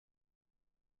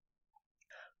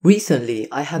Recently,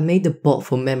 I have made a bot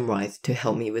for Memrise to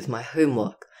help me with my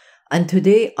homework, and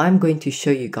today I'm going to show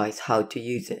you guys how to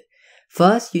use it.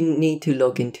 First, you need to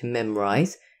log into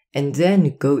Memrise and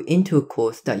then go into a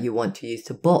course that you want to use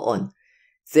the bot on.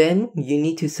 Then you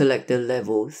need to select the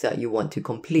levels that you want to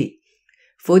complete.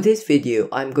 For this video,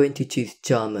 I'm going to choose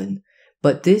German,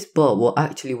 but this bot will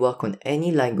actually work on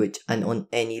any language and on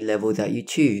any level that you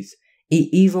choose. It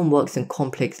even works in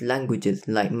complex languages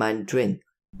like Mandarin.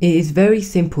 It is very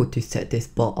simple to set this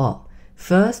bot up.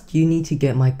 First, you need to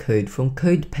get my code from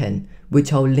CodePen,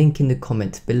 which I'll link in the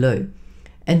comments below.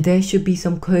 And there should be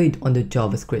some code on the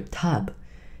JavaScript tab.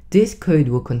 This code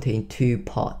will contain two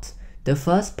parts. The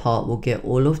first part will get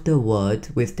all of the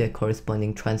words with their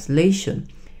corresponding translation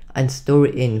and store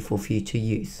it in for future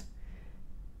use.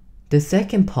 The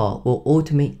second part will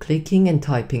automate clicking and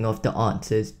typing of the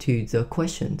answers to the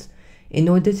questions. In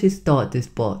order to start this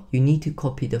bot, you need to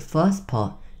copy the first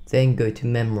part, then go to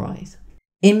Memrise.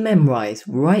 In Memrise,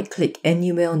 right-click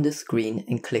anywhere on the screen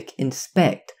and click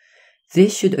Inspect.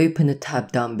 This should open a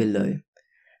tab down below.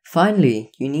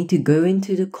 Finally, you need to go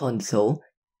into the console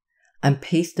and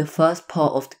paste the first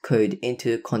part of the code into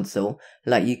the console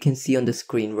like you can see on the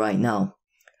screen right now.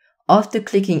 After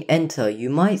clicking enter, you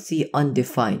might see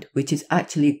undefined, which is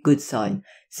actually a good sign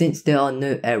since there are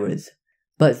no errors.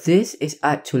 But this is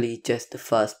actually just the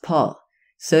first part.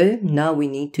 So now we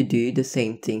need to do the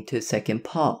same thing to the second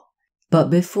part.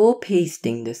 But before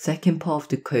pasting the second part of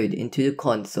the code into the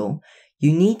console,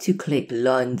 you need to click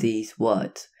learn these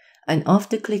words. And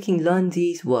after clicking learn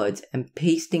these words and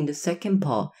pasting the second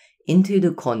part into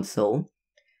the console,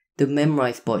 the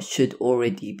Memrise bot should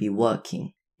already be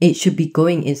working. It should be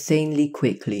going insanely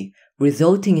quickly,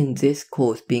 resulting in this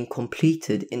course being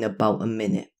completed in about a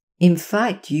minute. In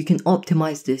fact, you can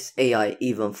optimize this AI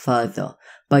even further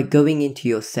by going into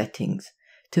your settings.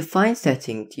 To find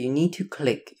settings, you need to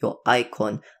click your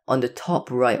icon on the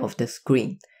top right of the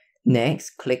screen.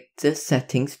 Next, click the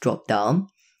settings drop down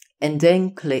and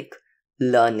then click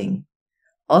learning.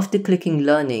 After clicking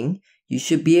learning, you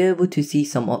should be able to see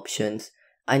some options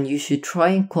and you should try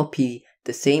and copy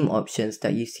the same options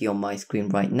that you see on my screen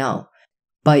right now,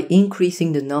 by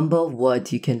increasing the number of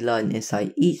words you can learn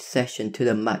inside each session to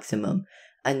the maximum,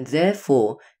 and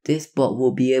therefore this bot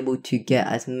will be able to get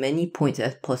as many points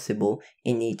as possible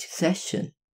in each session.